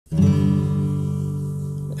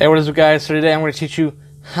Hey, what is up, guys? So today I'm going to teach you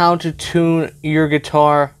how to tune your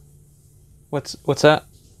guitar. What's that?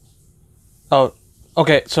 Oh,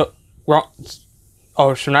 okay. So wrong.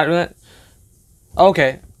 Oh, should I not do that?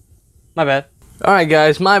 Okay, my bad. All right,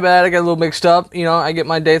 guys, my bad. I got a little mixed up. You know, I get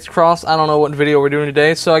my dates crossed. I don't know what video we're doing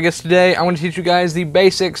today. So I guess today I'm going to teach you guys the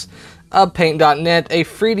basics of Paint.net, a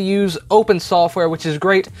free-to-use open software, which is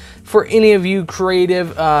great for any of you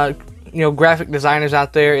creative, graphic designers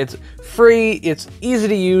out there. It's free, it's easy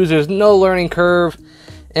to use, there's no learning curve,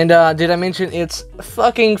 and did I mention it's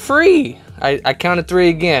fucking free? I counted 3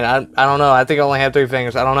 again. I don't know. I think I only have 3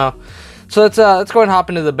 fingers. I don't know. So let's go ahead and hop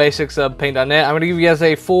into the basics of Paint.net. I'm going to give you guys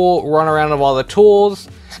a full run around of all the tools,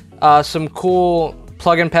 some cool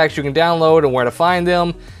plugin packs you can download and where to find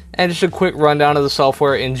them, and just a quick rundown of the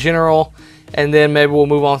software in general. And then maybe we'll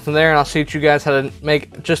move on from there, and I'll teach you guys how to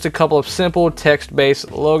make just a couple of simple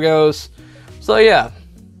text-based logos. So yeah,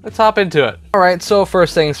 let's hop into it. Alright, so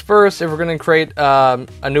first things first, if we're going to create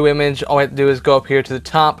a new image, all we have to do is go up here to the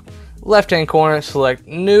top left-hand corner, select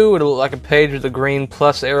New. It'll look like a page with a green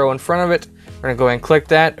plus arrow in front of it. We're going to go ahead and click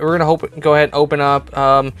that. We're going to go ahead and open up,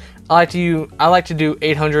 I like to do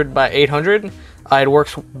 800 by 800. It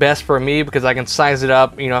works best for me because I can size it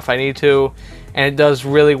up, if I need to. And it does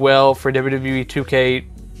really well for WWE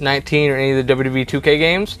 2K19 or any of the WWE 2K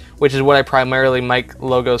games, which is what I primarily make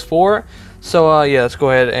logos for. So yeah, let's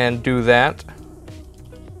go ahead and do that.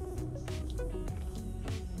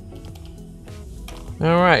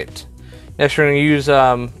 Alright, next we're going to use,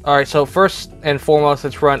 alright, so first and foremost,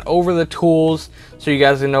 let's run over the tools so you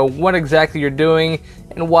guys can know what exactly you're doing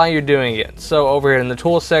and why you're doing it. So over here in the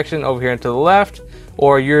tools section, over here to the left,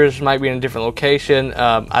 or yours might be in a different location.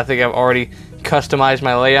 I think I've already customize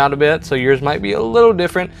my layout a bit, so yours might be a little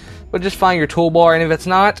different, but just find your toolbar, and if it's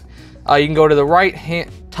not, you can go to the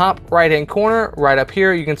top right hand corner. Right up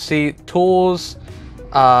here you can see tools,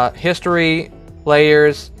 history,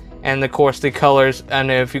 layers, and of course the colors.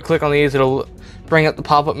 And if you click on these, it'll bring up the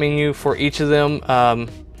pop-up menu for each of them,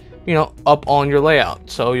 up on your layout,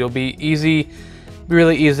 so you'll be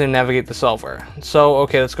really easy to navigate the software. So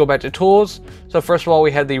okay, let's go back to tools. So first of all,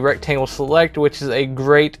 we have the rectangle select, which is a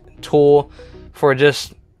great tool for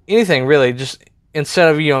just anything really. Just instead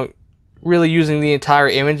of really using the entire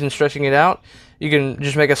image and stretching it out, you can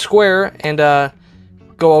just make a square and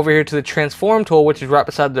go over here to the transform tool, which is right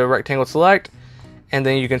beside the rectangle select, and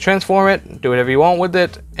then you can transform it, do whatever you want with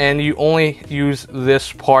it, and you only use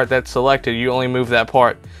this part that's selected. You only move that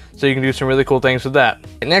part, so you can do some really cool things with that.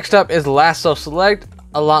 Next up is lasso select.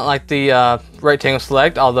 A lot like the rectangle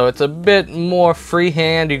select, although it's a bit more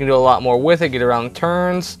freehand. You can do a lot more with it, get around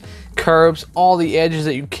turns, curves, all the edges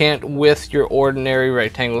that you can't with your ordinary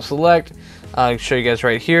rectangle select. I'll show you guys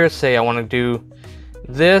right here. Say I want to do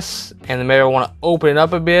this, and then maybe I want to open it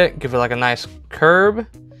up a bit, give it like a nice curve,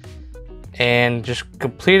 and just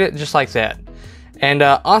complete it just like that. And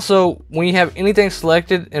also, when you have anything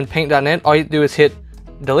selected in Paint.net, all you do is hit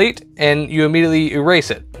delete, and you immediately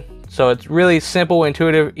erase it. So it's really simple,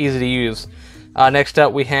 intuitive, easy to use. Next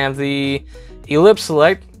up, we have the ellipse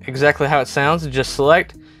select, exactly how it sounds, just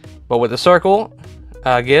select, but with the circle.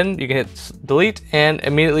 Again, you can hit delete and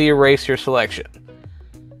immediately erase your selection.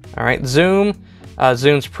 Alright, zoom.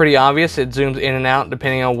 Zoom's pretty obvious. It zooms in and out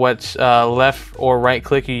depending on what left or right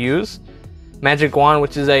click you use. Magic wand,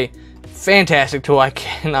 which is a fantastic tool. I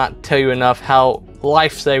cannot tell you enough how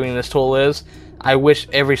life-saving this tool is. I wish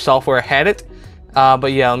every software had it.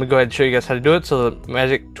 But yeah, let me go ahead and show you guys how to do it. So the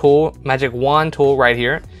magic wand tool right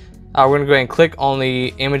here. We're going to go ahead and click on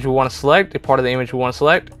the image we want to select, the part of the image we want to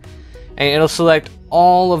select, and it'll select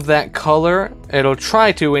all of that color. It'll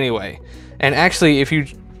try to anyway. And actually, if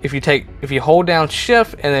you hold down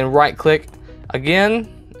Shift and then right click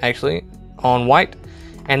again, actually on white,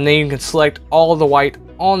 and then you can select all of the white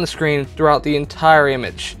on the screen throughout the entire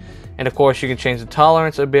image. And of course, you can change the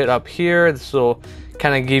tolerance a bit up here. This will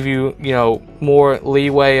kind of give you, more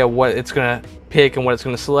leeway of what it's going to pick and what it's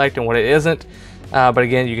going to select and what it isn't. But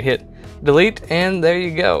again, you can hit delete, and there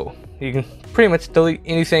you go. You can pretty much delete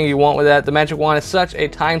anything you want with that. The magic wand is such a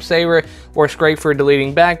time saver. Works great for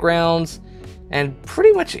deleting backgrounds and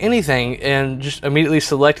pretty much anything, and just immediately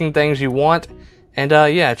selecting things you want. And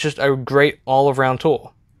yeah, it's just a great all-around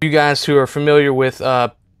tool. You guys who are familiar with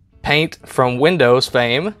Paint from Windows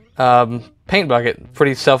fame, Paint Bucket,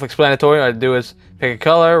 pretty self-explanatory. All I do is pick a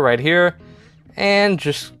color right here and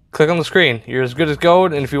just click on the screen. You're as good as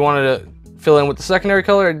gold. And if you wanted to fill in with the secondary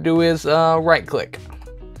color, all I do is right click,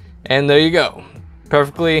 and there you go.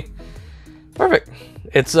 Perfect.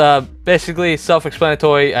 It's basically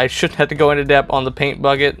self-explanatory. I shouldn't have to go into depth on the Paint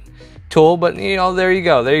Bucket tool, but there you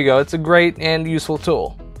go. It's a great and useful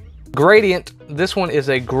tool. Gradient, this one is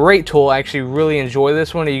a great tool. I actually really enjoy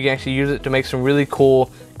this one. You can actually use it to make some really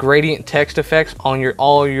cool gradient text effects on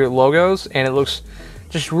all your logos, and it looks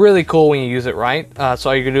just really cool when you use it right. So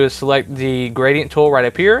all you can do is select the gradient tool right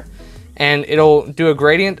up here, and it'll do a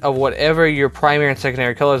gradient of whatever your primary and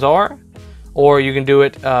secondary colors are, or you can do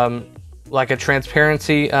it like a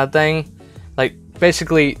transparency thing. Like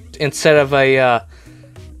basically, instead of a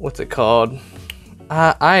what's it called?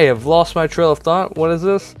 I have lost my trail of thought. What is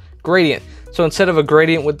this? Gradient. So instead of a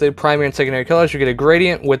gradient with the primary and secondary colors, you get a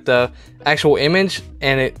gradient with the actual image,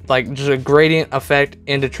 and it like just a gradient effect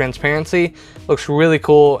into transparency. Looks really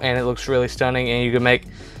cool, and it looks really stunning, and you can make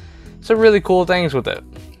some really cool things with it.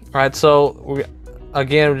 All right, so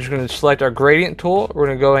again, we're just going to select our gradient tool. We're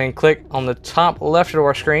going to go ahead and click on the top left of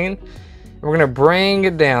our screen, and we're going to bring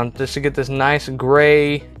it down just to get this nice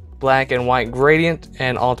gray, black, and white gradient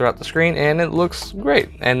and all throughout the screen, and it looks great.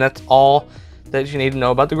 And that's all that you need to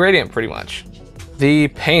know about the gradient, pretty much. The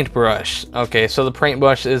paintbrush. Okay, so the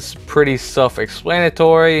paintbrush is pretty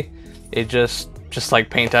self-explanatory. It just like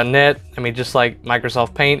Paint.net, I mean, just like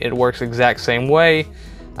Microsoft Paint, it works exact same way.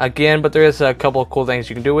 Again, but there is a couple of cool things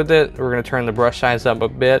you can do with it. We're going to turn the brush size up a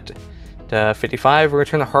bit to 55. We're going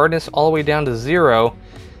to turn the hardness all the way down to 0,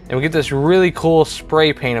 and we get this really cool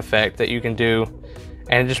spray paint effect that you can do,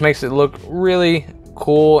 and it just makes it look really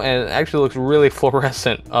cool, and it actually looks really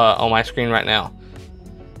fluorescent on my screen right now.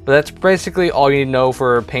 But that's basically all you need to know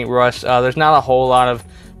for Paintbrush. There's not a whole lot of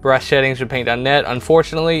brush settings for Paint.net,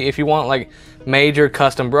 unfortunately. If you want like major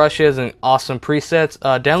custom brushes and awesome presets,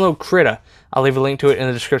 download Krita. I'll leave a link to it in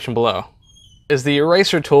the description below. Is the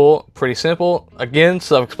eraser tool. Pretty simple. Again,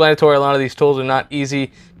 self-explanatory. A lot of these tools are not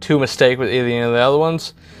easy to mistake with any of the other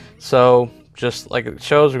ones. So just like it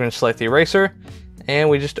shows, we're going to select the eraser, and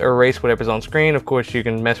we just erase whatever's on screen. Of course, you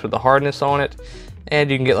can mess with the hardness on it,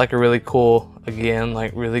 and you can get like a really cool, again,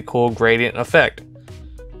 like really cool gradient effect.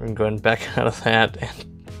 We're going to go ahead and back out of that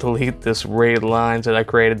and delete this rated lines that I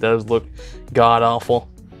created. Those look god-awful.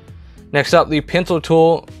 Next up, the pencil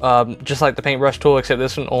tool, just like the paintbrush tool, except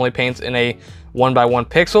this one only paints in a 1x1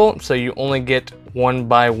 pixel, so you only get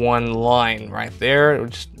 1x1 line right there.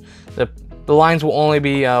 The lines will only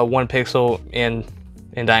be 1 pixel in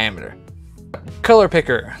diameter. Color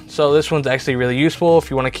picker. So this one's actually really useful if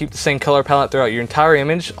you want to keep the same color palette throughout your entire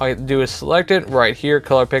image. All you have to do is select it right here,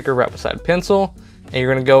 color picker, right beside pencil, and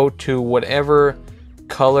you're going to go to whatever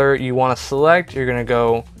color you want to select. You're going to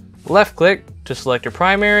go left click to select your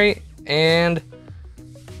primary, and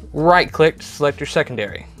right click to select your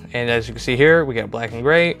secondary. And as you can see here, we got black and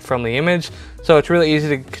gray from the image, so it's really easy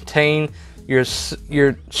to contain your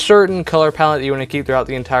certain color palette that you want to keep throughout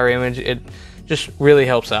the entire image. It just really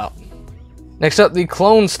helps out. Next up, the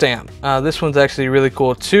clone stamp. This one's actually really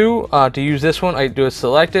cool too. To use this one, all you do is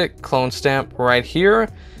select it, clone stamp right here,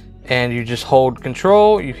 and you just hold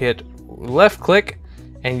Control, you hit left click,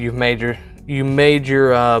 and you made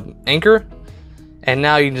your anchor. And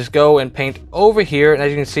now you can just go and paint over here, and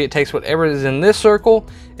as you can see, it takes whatever is in this circle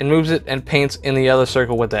and moves it and paints in the other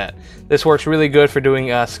circle with that. This works really good for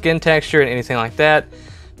doing skin texture and anything like that.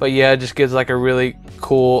 But yeah, it just gives like a really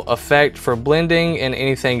cool effect for blending and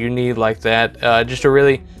anything you need like that. Just a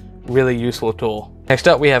really useful tool. Next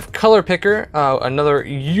up, we have Color Picker, another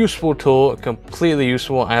useful tool, completely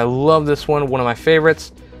useful. I love this one of my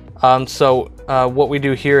favorites. What we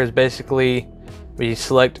do here is basically we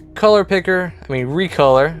select Color Picker,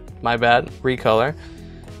 Recolor, my bad, Recolor,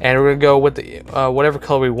 and we're gonna go with the whatever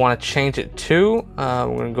color we want to change it to.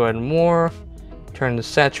 We're gonna go ahead and turn the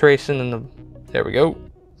saturation and there we go.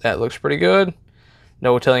 That looks pretty good.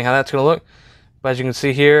 No telling how that's gonna look, but as you can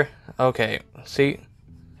see here, okay, see.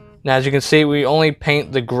 Now as you can see, we only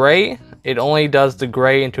paint the gray. It only does the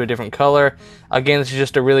gray into a different color. Again, this is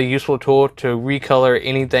just a really useful tool to recolor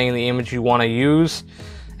anything in the image you want to use.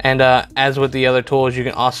 And as with the other tools, you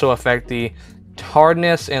can also affect the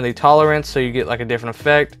hardness and the tolerance, so you get like a different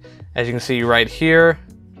effect, as you can see right here.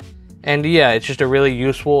 And yeah, it's just a really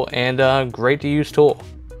useful and great to use tool.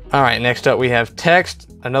 All right, next up we have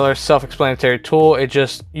text, another self-explanatory tool.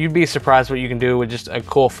 You'd be surprised what you can do with just a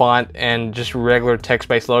cool font and just regular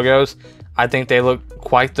text-based logos. I think they look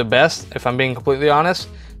quite the best, if I'm being completely honest.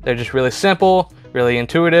 They're just really simple, really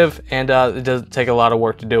intuitive, and it doesn't take a lot of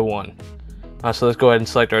work to do one. So let's go ahead and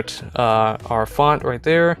select our font right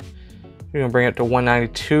there. We're gonna bring it to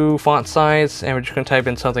 192 font size, and we're just gonna type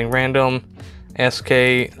in something random,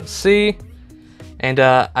 SKC, and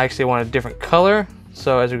I actually want a different color.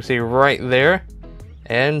 So as you can see right there,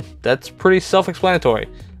 and that's pretty self-explanatory.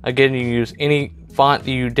 Again, you can use any font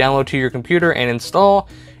you download to your computer and install.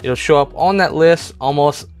 It'll show up on that list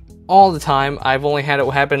almost all the time. I've only had it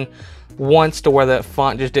happen once to where the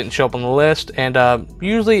font just didn't show up on the list, and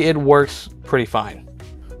usually it works pretty fine.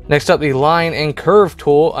 Next up, the line and curve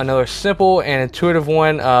tool, another simple and intuitive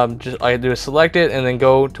one. Just all you do is select it and then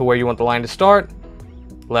go to where you want the line to start,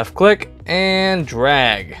 left click and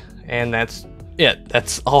drag, and that's it.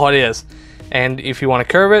 That's all it is. And if you want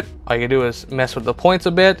to curve it, all you do is mess with the points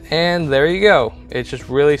a bit, and there you go. It's just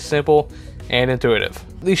really simple and intuitive.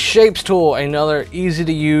 The shapes tool, another easy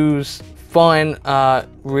to use, fun,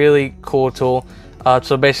 really cool tool.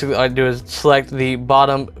 So basically all I do is select the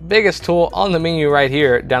bottom biggest tool on the menu right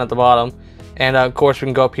here down at the bottom, and of course we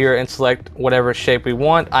can go up here and select whatever shape we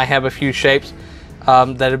want. I have a few shapes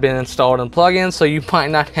that have been installed in plugins, so you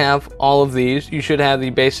might not have all of these. You should have the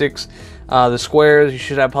basics, the squares, you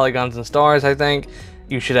should have polygons and stars, I think.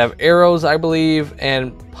 You should have arrows, I believe,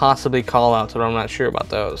 and possibly callouts, but I'm not sure about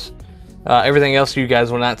those. Everything else you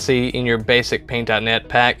guys will not see in your basic Paint.net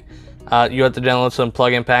pack. You have to download some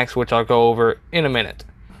plugin packs, which I'll go over in a minute.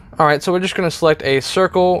 Alright, so we're just going to select a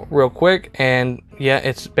circle real quick, and yeah,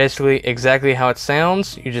 it's basically exactly how it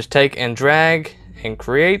sounds. You just take and drag and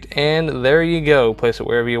create, and there you go. Place it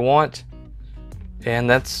wherever you want, and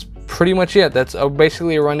that's pretty much it. That's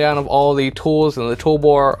basically a rundown of all the tools in the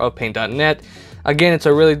toolbar of Paint.net. Again, it's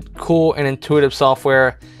a really cool and intuitive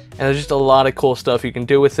software, and there's just a lot of cool stuff you can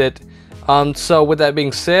do with it. So with that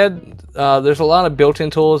being said, there's a lot of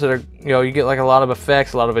built-in tools that are, you get like a lot of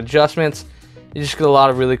effects, a lot of adjustments. You just get a lot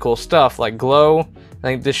of really cool stuff like glow. I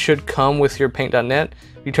think this should come with your Paint.net.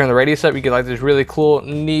 If you turn the radius up, you get like this really cool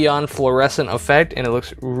neon fluorescent effect, and it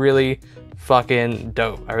looks really fucking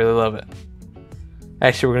dope. I really love it.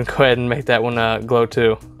 Actually, we're gonna go ahead and make that one glow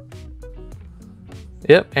too.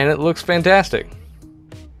 Yep, and it looks fantastic.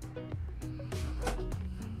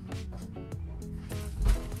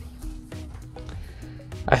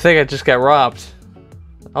 I think I just got robbed.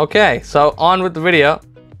 Okay, so on with the video.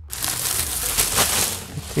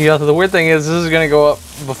 The weird thing is this is gonna go up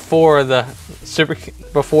before the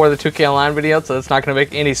 2K Online video, so it's not gonna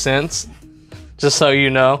make any sense. Just so you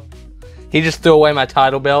know. He just threw away my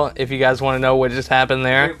title belt, if you guys want to know what just happened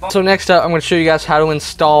there. So next up, I'm going to show you guys how to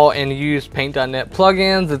install and use Paint.net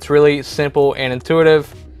plugins. It's really simple and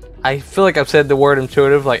intuitive. I feel like I've said the word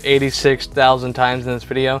intuitive like 86,000 times in this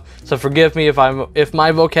video, so forgive me if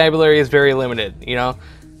my vocabulary is very limited.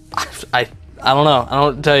 I don't know. I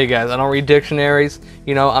don't tell you guys. I don't read dictionaries.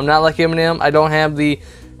 I'm not like Eminem. I don't have the,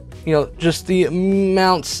 just the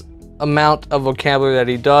amount of vocabulary that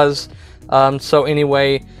he does. So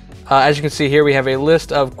anyway, as you can see here, we have a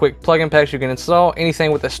list of quick plugin packs you can install.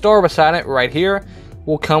 Anything with a star beside it right here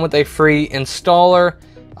will come with a free installer.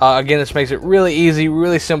 Again, this makes it really easy,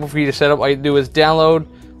 really simple for you to set up. All you do is download.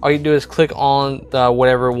 All you do is click on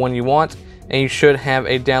whatever one you want, and you should have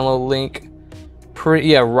a download link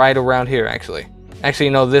right around here, actually.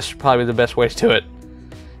 This is probably the best way to do it.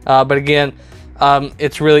 But again,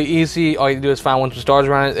 it's really easy. All you do is find one with stars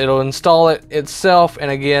around it. It'll install it itself. And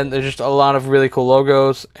again, there's just a lot of really cool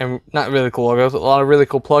logos, and not really cool logos, a lot of really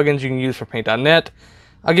cool plugins you can use for Paint.net.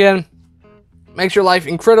 Again, makes your life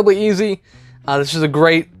incredibly easy. This is a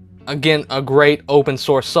great open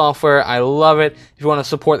source software. I love it. If you want to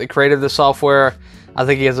support the creator of the software, I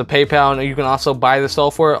think he has a PayPal, and you can also buy the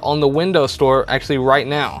software on the Windows Store actually right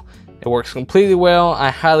now. It works completely well.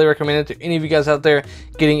 I highly recommend it to any of you guys out there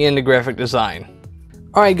getting into graphic design.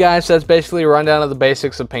 Alright guys, so that's basically a rundown of the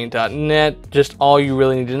basics of Paint.net. Just all you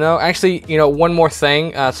really need to know. Actually, one more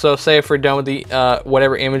thing. So say if we're done with the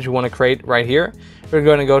whatever image we want to create right here, we're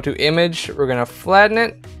going to go to Image, we're going to flatten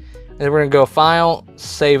it, and then we're going to go File,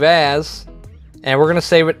 Save As, and we're going to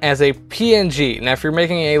save it as a PNG. Now if you're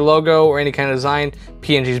making a logo or any kind of design,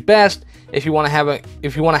 PNG is best. If you want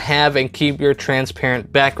to have and keep your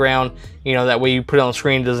transparent background, that way you put it on the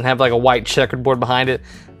screen, it doesn't have like a white checkerboard behind it.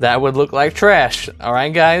 That would look like trash. All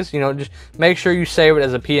right, guys, just make sure you save it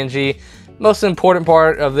as a PNG. Most important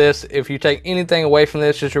part of this, if you take anything away from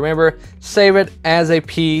this, just remember, save it as a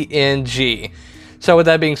PNG. So with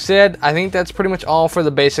that being said, I think that's pretty much all for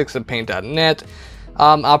the basics of Paint.net.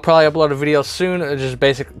 I'll probably upload a video soon, just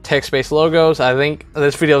basic text-based logos. I think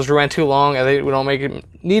this video's ran too long. I think we don't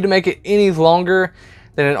need to make it any longer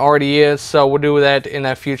than it already is, so we'll do that in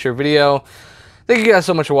a future video. Thank you guys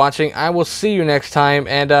so much for watching. I will see you next time,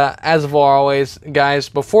 and as of always, guys,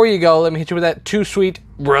 before you go, let me hit you with that too sweet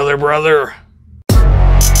brother.